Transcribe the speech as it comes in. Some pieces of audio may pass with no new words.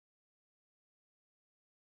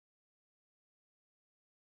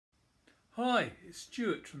Hi, it's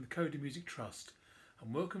Stuart from the Coda Music Trust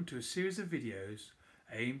and welcome to a series of videos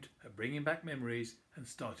aimed at bringing back memories and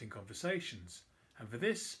starting conversations. And for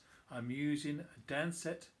this I'm using a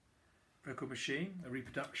Dansette record machine, a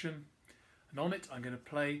reproduction, and on it I'm going to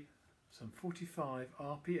play some 45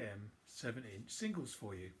 RPM 7-inch singles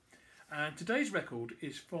for you. And today's record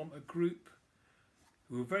is from a group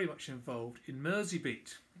who were very much involved in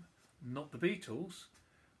Merseybeat, not the Beatles,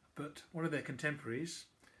 but one of their contemporaries,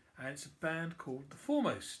 and it's a band called the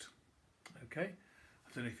Fourmost. Okay, I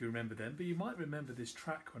don't know if you remember them, but you might remember this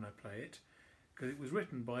track when I play it, because it was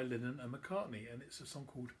written by Lennon and McCartney, and it's a song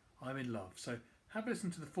called I'm in Love. So have a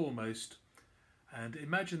listen to the Fourmost and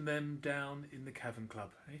imagine them down in the Cavern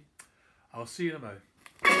Club. Eh? I'll see you in a mo.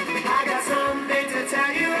 I got something to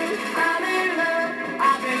tell you, I'm in love.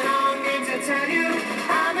 I've been longing to tell you,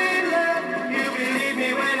 I'm in love. You believe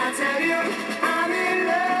me when I tell you, I'm in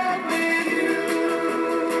love with you.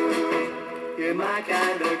 You're my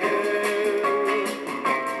kind of girl.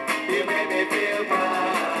 You make me feel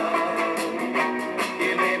proud.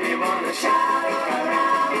 You make me want to shout all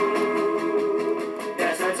around.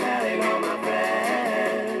 Yes, I'm telling all my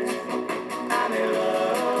friends, I'm in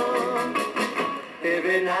love.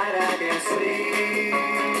 Every night I can sleep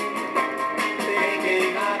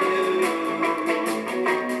thinking of you,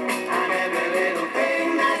 and every little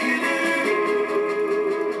thing that you do.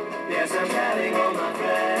 Yes, I'm telling all my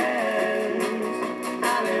friends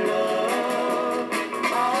I'm in love.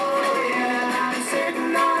 Oh yeah, I'm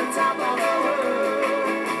sitting on top of the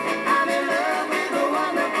world. I'm in love with a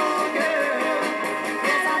wonderful girl.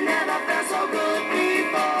 Yes, I never felt so good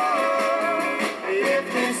before. If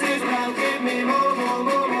this is love, give me more.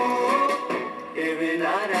 Every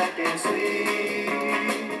night I can sleep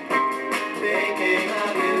thinking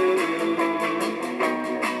of you,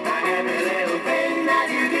 and every little thing that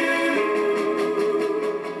you do.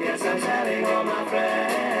 Yes, I'm telling all my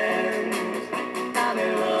friends I'm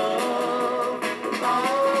in love.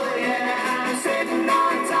 Oh yeah, I'm sitting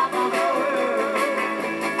on top of the world.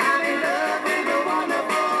 I'm in love with a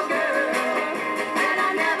wonderful girl, and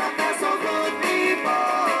I never felt so good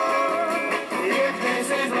before. If this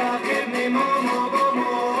is love, give me more.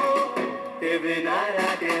 Every night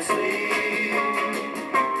I can sleep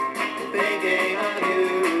thinking of you,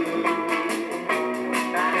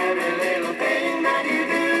 and every little thing that you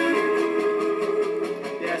do.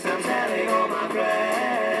 Yes, I'm telling all my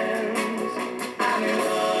friends I'm in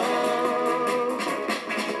love.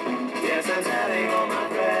 Yes, I'm telling all my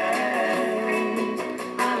friends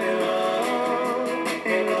I'm in love,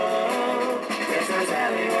 in love. Yes, I'm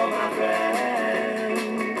telling all my friends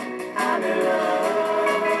I'm in love.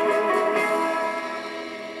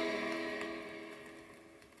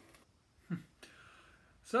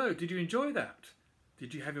 So, did you enjoy that?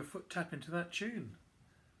 Did you have your foot tap into that tune?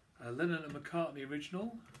 A Lennon and McCartney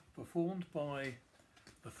original, performed by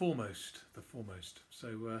the Fourmost.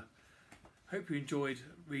 So, hope you enjoyed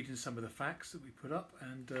reading some of the facts that we put up,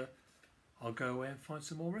 and I'll go away and find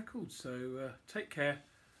some more records. So, take care,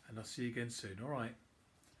 and I'll see you again soon. All right,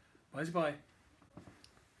 bye-bye.